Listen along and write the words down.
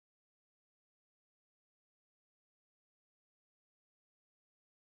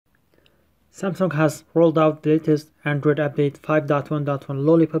Samsung has rolled out the latest Android update 5.1.1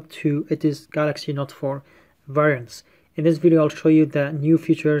 Lollipop to its Galaxy Note 4 variants. In this video, I'll show you the new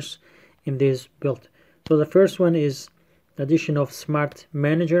features in this build. So the first one is the addition of Smart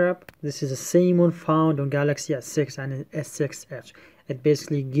Manager app. This is the same one found on Galaxy S6 and S6 Edge. It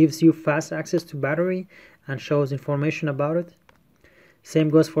basically gives you fast access to battery and shows information about it. Same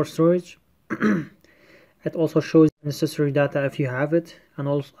goes for storage. It also shows necessary data if you have it, and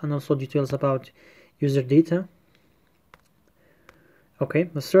also details about user data. Okay,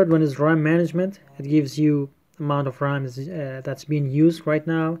 the third one is RAM management. It gives you amount of RAM that's being used right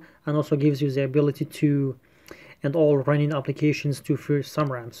now, and also gives you the ability to end all running applications to free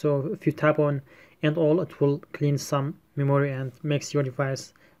some RAM. So if you tap on end all, it will clean some memory and makes your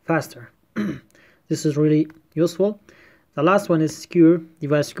device faster. This is really useful. The last one is secure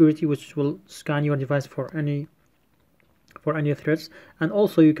device security, which will scan your device for any threats. And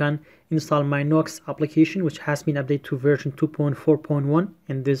also you can install Minox application, which has been updated to version 2.4.1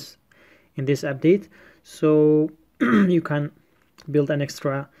 in this update. So you can build an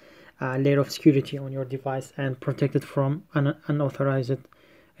extra layer of security on your device and protect it from an unauthorized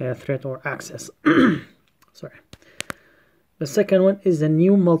threat or access. Sorry. The second one is the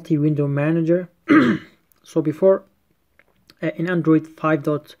new multi-window manager. So before, in Android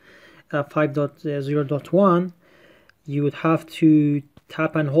 5.0.1, you would have to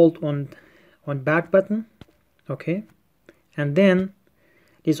tap and hold on back button, okay, and then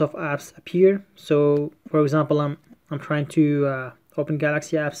list of apps appear. So for example, I'm trying to open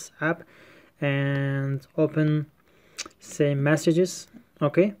Galaxy Apps app and open, say, messages.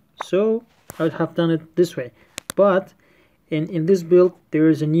 Okay, so I would have done it this way, but in this build there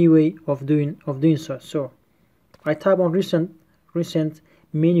is a new way of doing so. So I tap on recent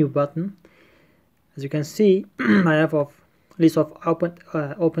menu button. As you can see, I have a list of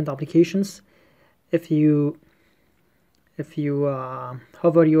opened applications. If you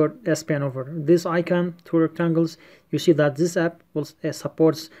hover your S Pen over this icon, two rectangles, you see that this app will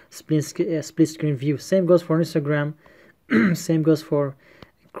supports split screen view. Same goes for Instagram. Same goes for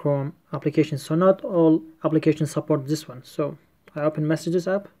Chrome applications. So not all applications support this one. So I open Messages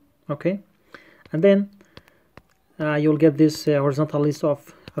app, okay, and then you'll get this horizontal list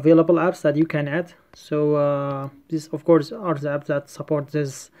of available apps that you can add. So this, of course, are the apps that support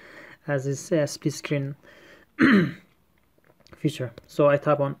this as this split screen feature. So I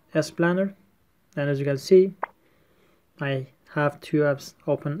tap on S Planner, and as you can see, I have two apps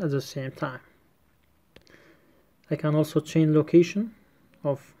open at the same time. I can also change location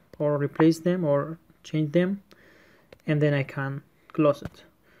or replace them or change them, and then I can close it.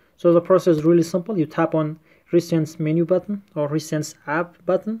 So the process is really simple. You tap on recent menu button or recent app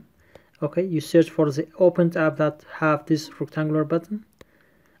button. Okay, you search for the opened app that have this rectangular button,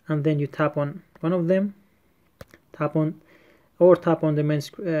 and then you tap on one of them, tap on the main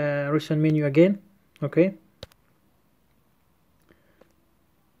recent menu again, okay,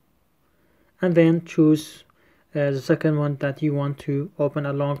 and then choose the second one that you want to open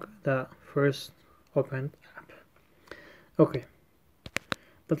along the first opened app. Okay,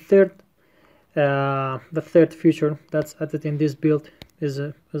 the third feature that's added in this build is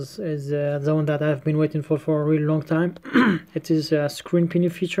the one that I've been waiting for a really long time. It is a screen pinning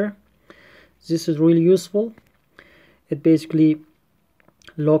feature. This is really useful. It basically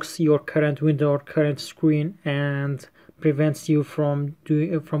locks your current window or current screen and prevents you from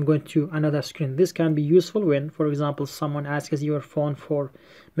going to another screen. This can be useful when, for example, someone asks your phone for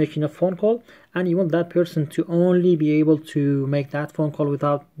making a phone call, and you want that person to only be able to make that phone call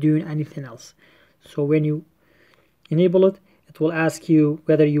without doing anything else. So when you enable it, it will ask you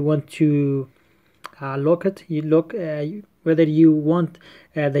whether you want to lock it. Whether you want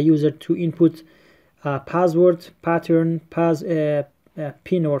the user to input password, pattern,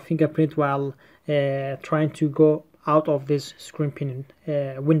 pin or fingerprint while trying to go out of this screen pinned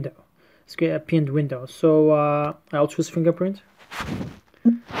window. So I'll choose fingerprint.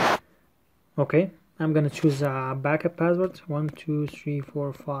 Okay, I'm gonna choose a backup password,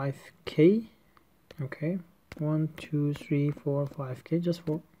 12345K. Okay, 12345K, just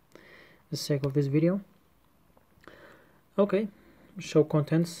for the sake of this video. Okay, show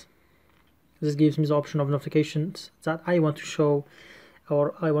contents. This gives me the option of notifications that I want to show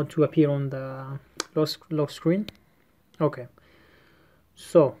or I want to appear on the lock screen. Okay,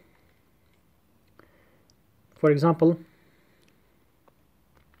 so for example,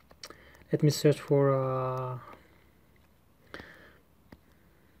 let me search for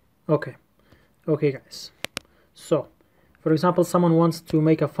okay guys, so for example, someone wants to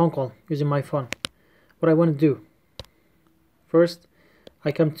make a phone call using my phone. What I want to do, first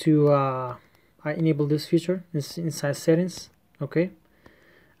I come to I enable this feature inside settings. Okay,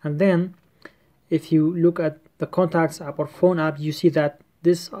 and then if you look at the contacts app or phone app, you see that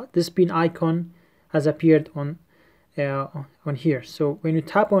this pin icon has appeared on here. So when you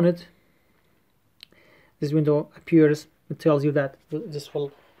tap on it, this window appears. It tells you that this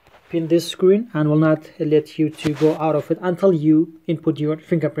will pin this screen and will not let you to go out of it until you input your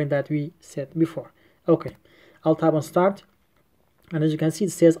fingerprint that we said before. Okay, I'll tap on start, and as you can see,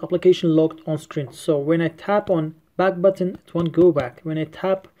 it says application locked on screen. So when I tap on back button, it won't go back. When I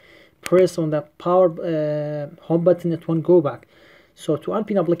press on the power home button, it won't go back. So to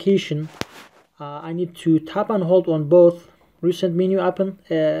unpin application, I need to tap and hold on both recent menu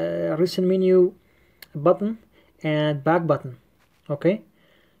button and back button. Okay,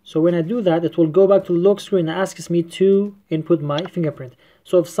 so when I do that, it will go back to the lock screen and asks me to input my fingerprint.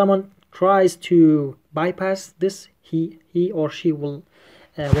 So if someone tries to bypass this, he or she will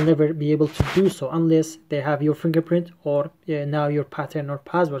never be able to do so unless they have your fingerprint or now your pattern or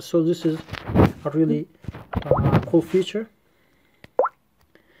password. So this is a really cool feature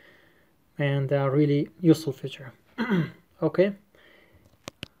and a really useful feature. Okay,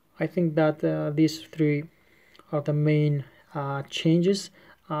 I think that these three are the main changes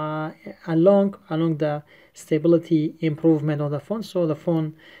along the stability improvement on the phone. So the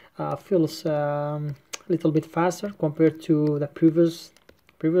phone feels a little bit faster compared to the previous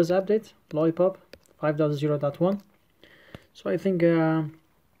update, Lollipop 5.0.1. So I think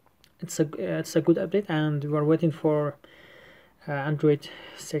it's a good update, and we are waiting for Android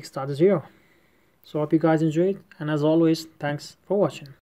 6.0. So I hope you guys enjoyed, and as always, thanks for watching.